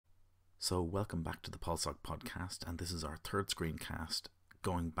So welcome back to the PolSocPodcast, and this is our third screencast,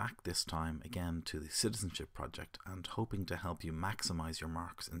 going back this time again to the Citizenship project and hoping to help you maximise your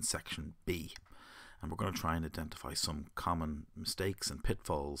marks in section B. And we're going to try and identify some common mistakes and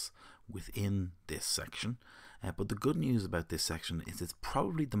pitfalls within this section. But the good news about this section is it's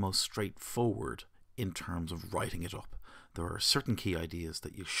probably the most straightforward in terms of writing it up. There are certain key ideas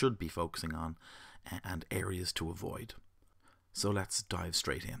that you should be focusing on and areas to avoid. So let's dive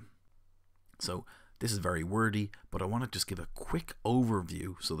straight in. So this is very wordy, but I want to just give a quick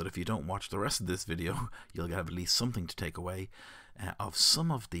overview so that if you don't watch the rest of this video, you'll have at least something to take away of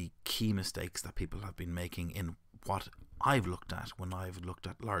some of the key mistakes that people have been making in what I've looked at when I've looked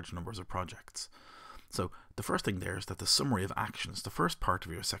at large numbers of projects. So the first thing there is that the summary of actions, the first part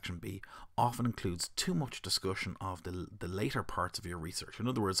of your section B, often includes too much discussion of the later parts of your research. In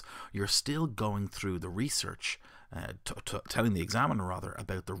other words, you're still going through the research, telling the examiner rather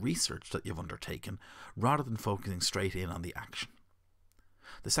about the research that you've undertaken, rather than focusing straight in on the action.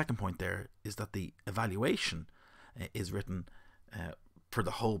 The second point there is that the evaluation is written for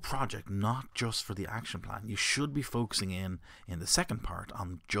the whole project, not just for the action plan. You should be focusing in the second part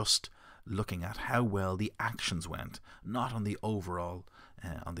on just looking at how well the actions went, not on the overall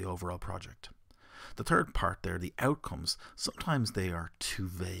project. The third part there, the outcomes, sometimes they are too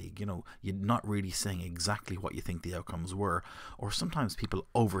vague. You know, you're not really saying exactly what you think the outcomes were, or sometimes people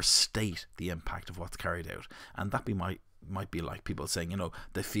overstate the impact of what's carried out, and that might be like people saying, you know,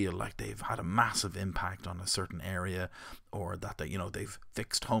 they feel like they've had a massive impact on a certain area, or that they've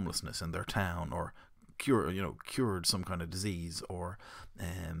fixed homelessness in their town, or cured some kind of disease, or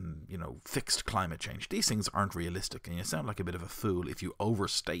fixed climate change. These things aren't realistic, and you sound like a bit of a fool if you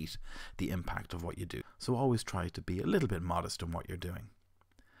overstate the impact of what you do. So always try to be a little bit modest in what you're doing.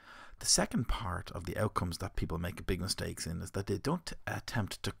 The second part of the outcomes that people make big mistakes in is that they don't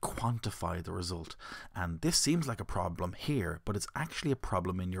attempt to quantify the result. And this seems like a problem here, but it's actually a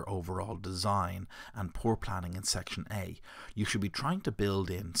problem in your overall design and poor planning in section A. You should be trying to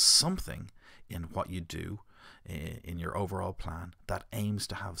build in something in what you do in your overall plan that aims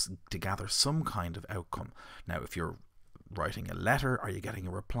to gather some kind of outcome. Now, if you're writing a letter, are you getting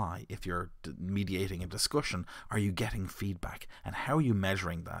a reply? If you're mediating a discussion, are you getting feedback? And how are you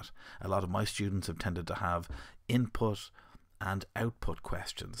measuring that? A lot of my students have tended to have input and output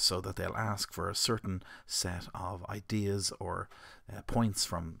questions, so that they'll ask for a certain set of ideas or points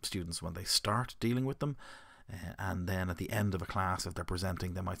from students when they start dealing with them. And then at the end of a class, if they're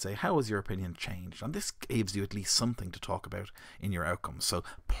presenting, they might say, how has your opinion changed? And this gives you at least something to talk about in your outcomes. So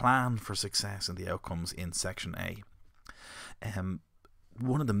plan for success in the outcomes in section A.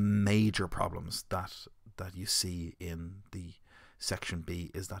 One of the major problems that you see in the section B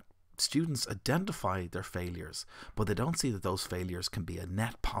is that students identify their failures, but they don't see that those failures can be a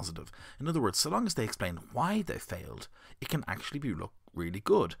net positive. In other words, so long as they explain why they failed, it can actually look really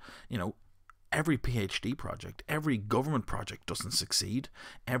good. You know, every PhD project, every government project doesn't succeed.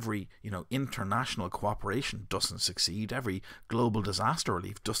 Every, international cooperation doesn't succeed. Every global disaster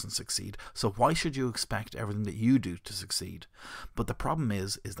relief doesn't succeed. So why should you expect everything that you do to succeed? But the problem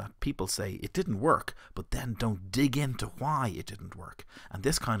is that people say it didn't work, but then don't dig into why it didn't work. And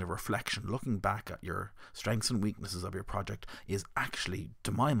this kind of reflection, looking back at your strengths and weaknesses of your project, is actually,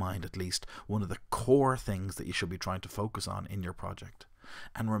 to my mind at least, one of the core things that you should be trying to focus on in your project.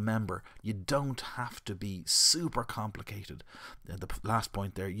 And remember, you don't have to be super complicated. The last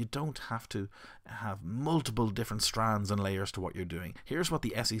point there, you don't have to have multiple different strands and layers to what you're doing. Here's what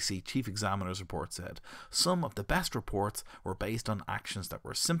the SEC Chief Examiner's report said. Some of the best reports were based on actions that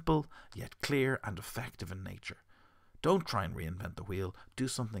were simple, yet clear and effective in nature. Don't try and reinvent the wheel. Do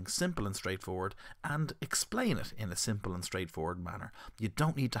something simple and straightforward, and explain it in a simple and straightforward manner. You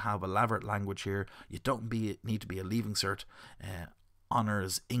don't need to have elaborate language here. You don't need to be a Leaving Cert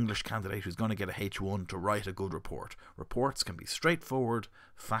honours English candidate who's going to get a H1 to write a good report. Reports can be straightforward,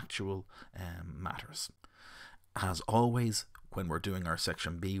 factual matters. As always, when we're doing our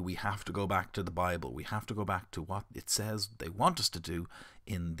section B, we have to go back to the Bible. We have to go back to what it says they want us to do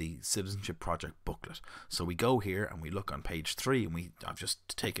in the Citizenship Project booklet. So we go here and we look on page 3, and I've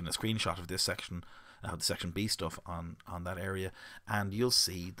just taken a screenshot of this section, the section B stuff on that area, and you'll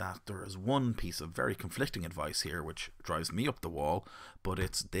see that there is one piece of very conflicting advice here which drives me up the wall, but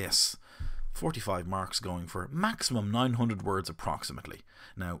it's this: 45 marks going for maximum 900 words approximately.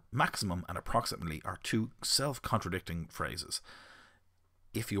 Now, maximum and approximately are two self-contradicting phrases.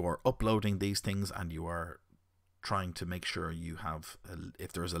 If you are uploading these things and you are trying to make sure you have,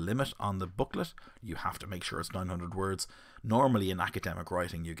 if there is a limit on the booklet, you have to make sure it's 900 words. Normally in academic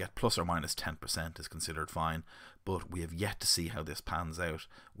writing you get plus or minus 10% is considered fine, but we have yet to see how this pans out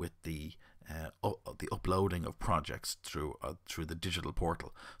with the uploading of projects through the digital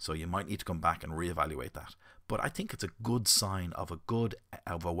portal. So you might need to come back and reevaluate that. But I think it's a good sign of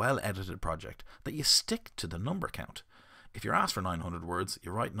a well-edited project that you stick to the number count. If you're asked for 900 words,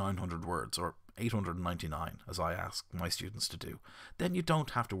 you write 900 words, or 899, as I ask my students to do. Then you don't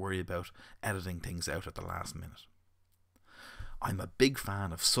have to worry about editing things out at the last minute. I'm a big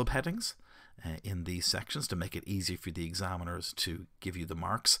fan of subheadings in these sections to make it easier for the examiners to give you the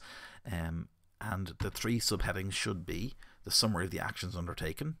marks. And the 3 subheadings should be the summary of the actions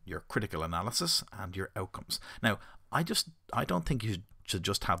undertaken, your critical analysis, and your outcomes. Now, I don't think you should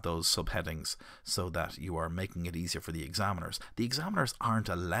just have those subheadings so that you are making it easier for the examiners. The examiners aren't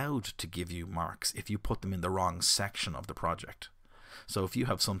allowed to give you marks if you put them in the wrong section of the project. So if you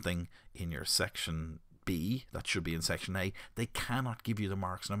have something in your section B that should be in section A, they cannot give you the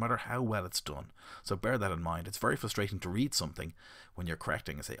marks no matter how well it's done. So bear that in mind. It's very frustrating to read something when you're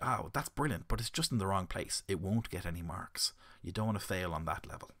correcting and say, oh, that's brilliant, but it's just in the wrong place. It won't get any marks. You don't want to fail on that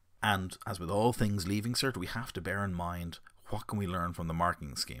level. And as with all things Leaving Cert, we have to bear in mind, what can we learn from the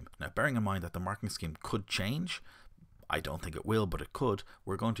marking scheme? Now, bearing in mind that the marking scheme could change, I don't think it will, but it could,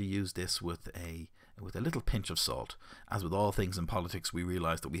 we're going to use this with a little pinch of salt. As with all things in politics, we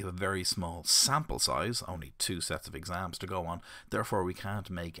realise that we have a very small sample size, only 2 sets of exams to go on, therefore we can't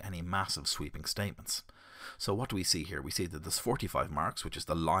make any massive sweeping statements. So what do we see here? We see that there's 45 marks, which is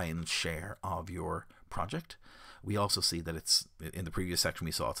the lion's share of your project. We also see that it's, in the previous section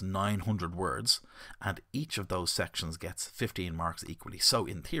we saw, it's 900 words, and each of those sections gets 15 marks equally. So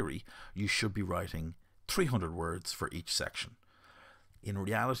in theory, you should be writing 300 words for each section. In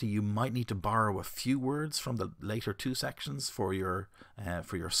reality, you might need to borrow a few words from the later 2 sections for your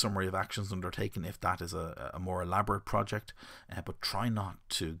summary of actions undertaken if that is a more elaborate project, but try not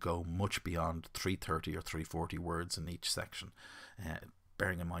to go much beyond 330 or 340 words in each section,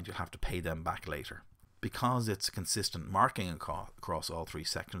 bearing in mind you'll have to pay them back later. Because it's consistent marking across all 3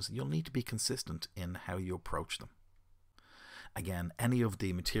 sections, you'll need to be consistent in how you approach them. Again, any of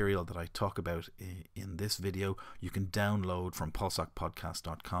the material that I talk about in this video, you can download from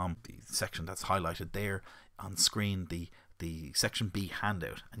PolSocPodcast.com, the section that's highlighted there on screen, the section B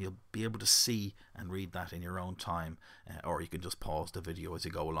handout, and you'll be able to see and read that in your own time, or you can just pause the video as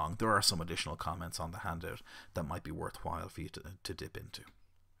you go along. There are some additional comments on the handout that might be worthwhile for you to dip into.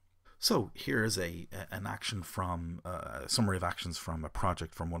 So here's an action from a summary of actions from a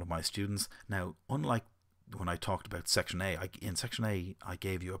project from one of my students. Now, unlike when I talked about section A, in section A I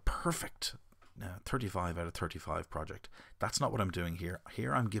gave you a perfect 35 out of 35 project. That's not what I'm doing here.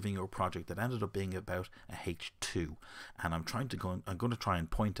 Here I'm giving you a project that ended up being about a H2, and I'm going to try and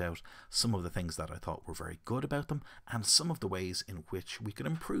point out some of the things that I thought were very good about them and some of the ways in which we could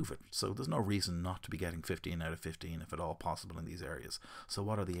improve it. So there's no reason not to be getting 15 out of 15 if at all possible in these areas. So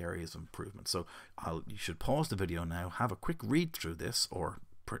what are the areas of improvement? So you should pause the video now, have a quick read through this, or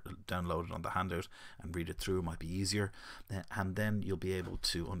download it on the handout and read it through. It might be easier, and then you'll be able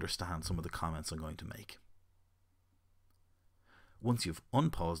to understand some of the comments I'm going to make. Once you've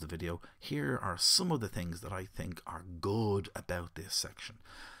unpaused the video, here are some of the things that I think are good about this section.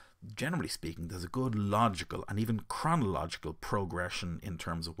 Generally speaking, there's a good logical and even chronological progression in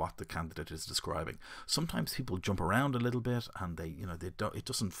terms of what the candidate is describing. Sometimes people jump around a little bit, and it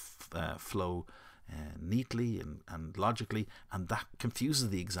doesn't flow neatly and logically, and that confuses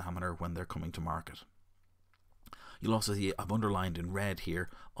the examiner when they're coming to mark it. You'll also see I've underlined in red here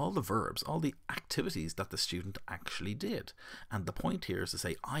all the verbs, all the activities that the student actually did, and the point here is to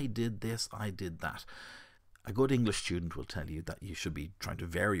say, I did this, I did that. A good English student will tell you that you should be trying to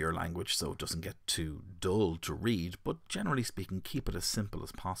vary your language so it doesn't get too dull to read, but generally speaking, keep it as simple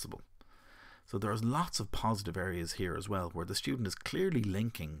as possible. So there's lots of positive areas here as well, where the student is clearly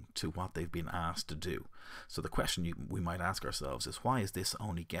linking to what they've been asked to do. So the question we might ask ourselves is, why is this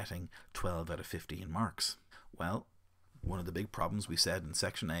only getting 12 out of 15 marks? Well, one of the big problems we said in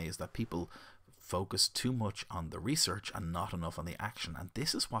section A is that people focus too much on the research and not enough on the action. And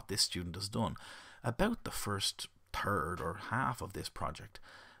this is what this student has done. About the first third or half of this project,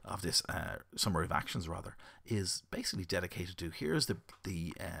 of this summary of actions rather, is basically dedicated to here's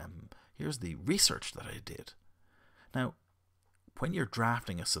the research that I did. Now, when you're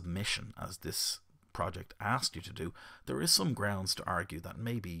drafting a submission, as this project asked you to do, there is some grounds to argue that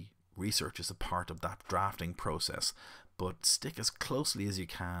maybe research is a part of that drafting process, but stick as closely as you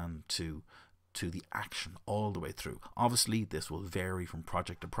can to to the action all the way through. Obviously, this will vary from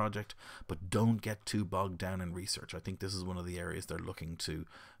project to project, but don't get too bogged down in research. I think this is one of the areas they're looking to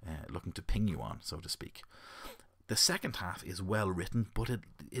ping you on, so to speak. The second half is well written, but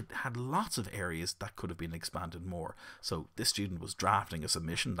it had lots of areas that could have been expanded more. So this student was drafting a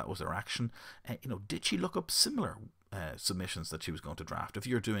submission, that was their action. Did she look up similar submissions that she was going to draft? If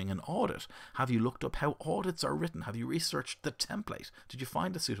you're doing an audit, have you looked up how audits are written? Have you researched the template? Did you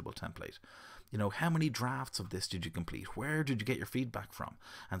find a suitable template? How many drafts of this did you complete? Where did you get your feedback from?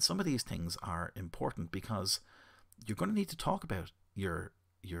 And some of these things are important because you're going to need to talk about your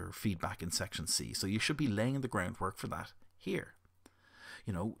feedback in section C. So you should be laying the groundwork for that here.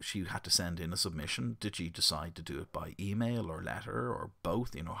 She had to send in a submission. Did she decide to do it by email or letter or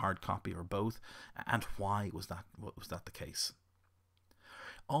both, hard copy or both? And why was that the case?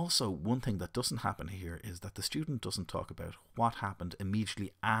 Also, one thing that doesn't happen here is that the student doesn't talk about what happened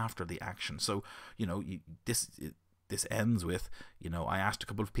immediately after the action. So, this ends with, I asked a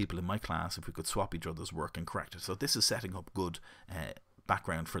couple of people in my class if we could swap each other's work and correct it. So this is setting up good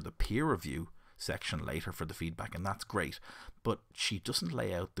background for the peer review section later for the feedback, and that's great. But she doesn't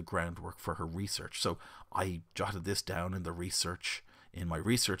lay out the groundwork for her research. So I jotted this down in my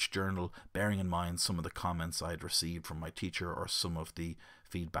research journal, bearing in mind some of the comments I had received from my teacher or some of the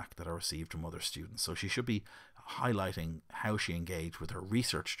feedback that I received from other students. So she should be highlighting how she engaged with her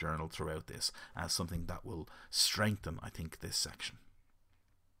research journal throughout this as something that will strengthen, I think, this section.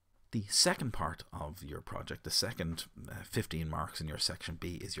 The second part of your project, the second 15 marks in your section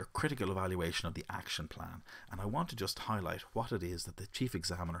B, is your critical evaluation of the action plan. And I want to just highlight what it is that the Chief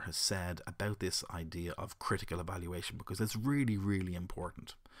Examiner has said about this idea of critical evaluation, because it's really, really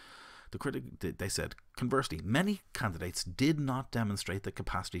important. They said, conversely, many candidates did not demonstrate the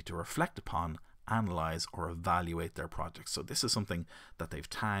capacity to reflect upon, analyze or evaluate their projects. So this is something that they've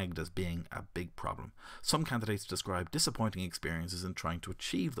tagged as being a big problem. Some candidates describe disappointing experiences in trying to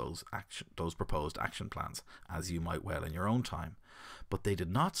achieve those proposed action plans, as you might well in your own time. But they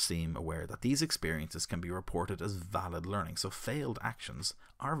did not seem aware that these experiences can be reported as valid learning. So failed actions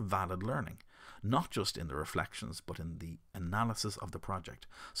are valid learning, not just in the reflections, but in the analysis of the project.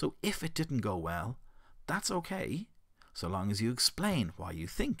 So if it didn't go well, that's okay, so long as you explain why you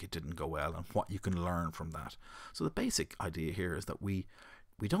think it didn't go well and what you can learn from that. So the basic idea here is that we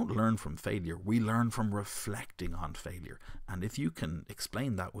don't learn from failure, we learn from reflecting on failure. And if you can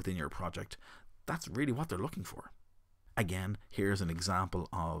explain that within your project, that's really what they're looking for. Again, here's an example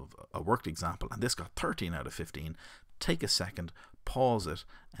of a worked example, and this got 13 out of 15. Take a second, pause it,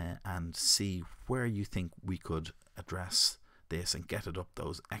 and see where you think we could address this and get it up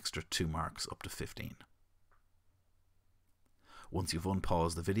those extra 2 marks up to 15. Once you've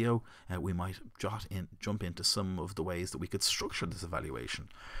unpaused the video, we might jump into some of the ways that we could structure this evaluation.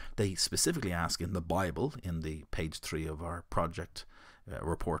 They specifically ask in the Bible, in the page 3 of our project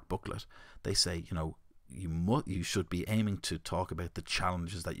report booklet, they say, you should be aiming to talk about the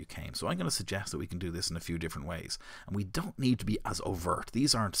challenges that you came. So I'm going to suggest that we can do this in a few different ways. And we don't need to be as overt.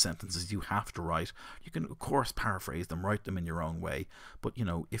 These aren't sentences you have to write. You can, of course, paraphrase them, write them in your own way. But,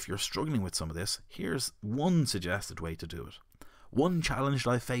 if you're struggling with some of this, here's one suggested way to do it. One challenge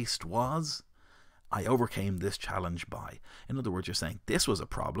I faced was, I overcame this challenge by. In other words, you're saying this was a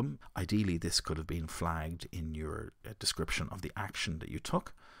problem. Ideally, this could have been flagged in your description of the action that you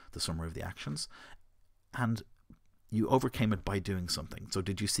took, the summary of the actions, and you overcame it by doing something. So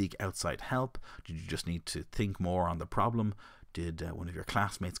did you seek outside help? Did you just need to think more on the problem? Did one of your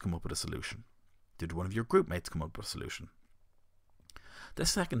classmates come up with a solution? Did one of your group mates come up with a solution? The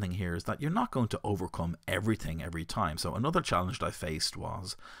second thing here is that you're not going to overcome everything every time. So another challenge that I faced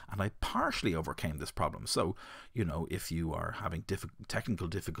was, and I partially overcame this problem. So, if you are having technical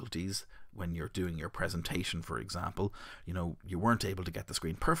difficulties when you're doing your presentation, for example, you weren't able to get the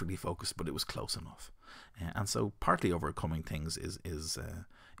screen perfectly focused, but it was close enough. And so partly overcoming things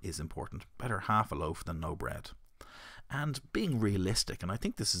is important. Better half a loaf than no bread. And being realistic, and I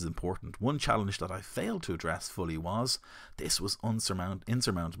think this is important. One challenge that I failed to address fully was this was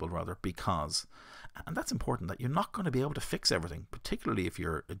insurmountable because, and that's important, that you're not going to be able to fix everything, particularly if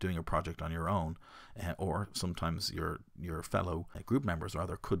you're doing a project on your own, or sometimes your fellow group members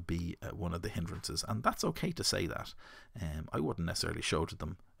rather could be one of the hindrances, and that's okay to say that. I wouldn't necessarily show to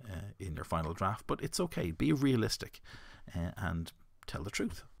them in your final draft, but it's okay. Be realistic and tell the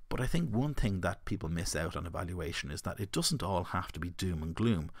truth. But I think one thing that people miss out on evaluation is that it doesn't all have to be doom and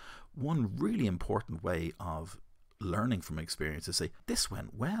gloom. One really important way of learning from experience is say, this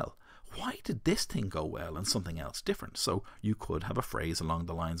went well. Why did this thing go well and something else different? So you could have a phrase along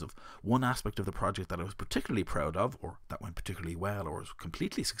the lines of, one aspect of the project that I was particularly proud of, or that went particularly well, or was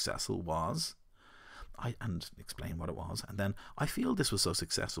completely successful was, and explain what it was. And then I feel this was so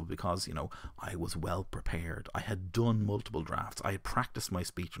successful because, you know, I was well prepared. I had done multiple drafts. I had practiced my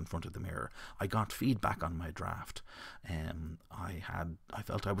speech in front of the mirror. I got feedback on my draft. I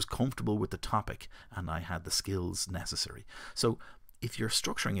felt I was comfortable with the topic, and I had the skills necessary. So if you're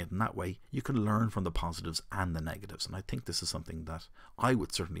structuring it in that way, you can learn from the positives and the negatives. And I think this is something that I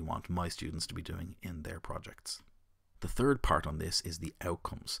would certainly want my students to be doing in their projects. The third part on this is the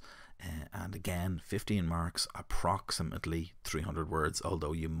outcomes. And again, 15 marks, approximately 300 words,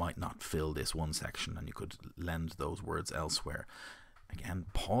 although you might not fill this one section and you could lend those words elsewhere. Again,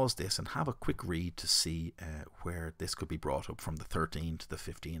 pause this and have a quick read to see where this could be brought up from the 13 to the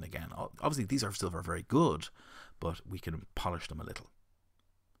 15 again. Obviously, these are still very good, but we can polish them a little.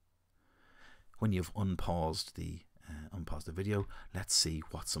 When you've unpaused the video, let's see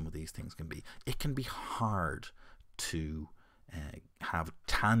what some of these things can be. It can be hard to have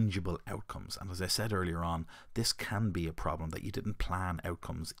tangible outcomes, and as I said earlier on, this can be a problem that you didn't plan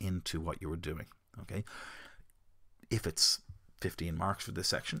outcomes into what you were doing. Okay, if it's 15 marks for this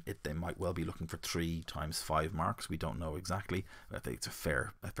section, they might well be looking for 3 times 5 marks. We don't know exactly. I think it's a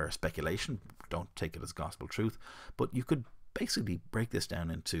fair speculation. Don't take it as gospel truth, but you could basically break this down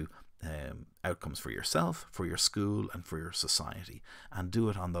into outcomes for yourself, for your school, and for your society, and do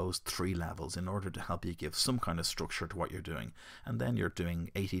it on those 3 levels in order to help you give some kind of structure to what you're doing. And then you're doing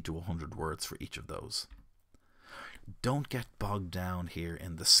 80 to 100 words for each of those. Don't get bogged down here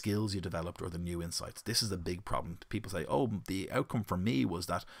in the skills you developed or the new insights. This is a big problem. People say, oh, the outcome for me was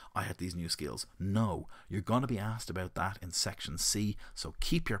that I had these new skills. No, you're going to be asked about that in section C, so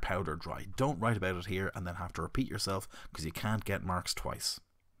keep your powder dry. Don't write about it here and then have to repeat yourself, because you can't get marks twice.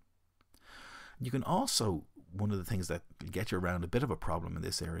 You can also, one of the things that get you around a bit of a problem in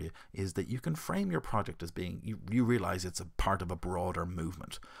this area is that you can frame your project as being, you realize it's a part of a broader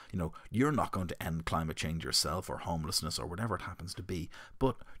movement. You know, you're not going to end climate change yourself, or homelessness, or whatever it happens to be,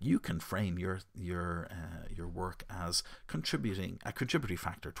 but you can frame your work as a contributory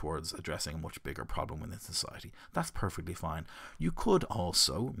factor towards addressing a much bigger problem within society. That's perfectly fine. You could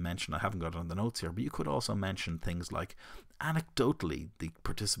also mention, I haven't got it on the notes here, but you could also mention things like, anecdotally, the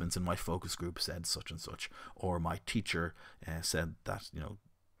participants in my focus group said such and such, or my teacher said that, you know,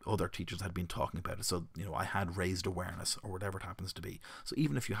 other teachers had been talking about it, so, you know, I had raised awareness, or whatever it happens to be. So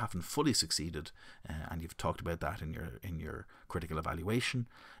even if you haven't fully succeeded and you've talked about that in your critical evaluation,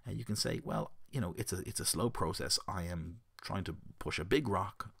 you can say, well, you know, it's a slow process. I am trying to push a big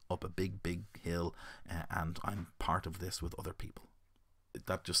rock up a big hill, and I'm part of this with other people.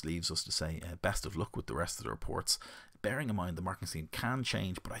 That just leaves us to say best of luck with the rest of the reports. Bearing in mind the marking scheme can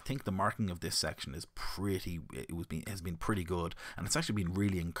change, but I think the marking of this section is has been pretty good, and it's actually been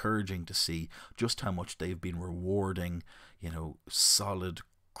really encouraging to see just how much they've been rewarding, you know, solid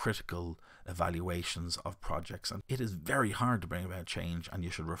critical evaluations of projects. And it is very hard to bring about change, and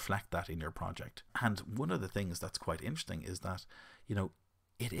you should reflect that in your project. And one of the things that's quite interesting is that, you know,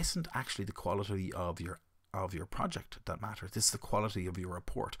 it isn't actually the quality of your project that matters. It's the quality of your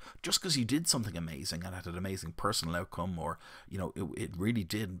report. Just because you did something amazing and had an amazing personal outcome, or, you know, it really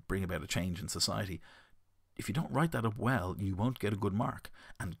did bring about a change in society, if you don't write that up well, you won't get a good mark.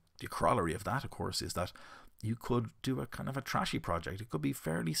 And the corollary of that, of course, is that you could do a kind of a trashy project. It could be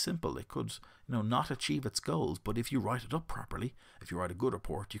fairly simple. It could, you know, not achieve its goals, but if you write it up properly, if you write a good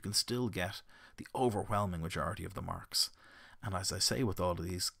report, you can still get the overwhelming majority of the marks. And as I say with all of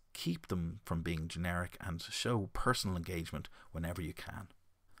these, keep them from being generic and show personal engagement whenever you can.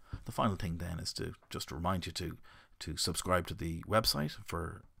 The final thing then is to just remind you to subscribe to the website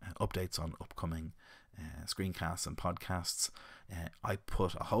for updates on upcoming screencasts and podcasts. I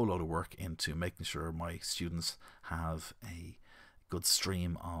put a whole load of work into making sure my students have a good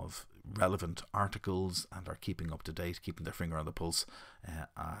stream of relevant articles and are keeping up to date, keeping their finger on the pulse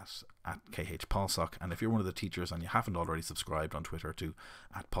at KH PolSoc. And if you're one of the teachers and you haven't already subscribed on Twitter to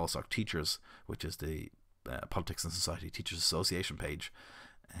at PolSoc Teachers, which is the Politics and Society Teachers Association page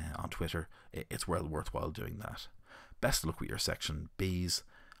on Twitter, it's well worthwhile doing that. Best of luck with your section Bs.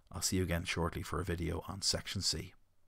 I'll see you again shortly for a video on section C.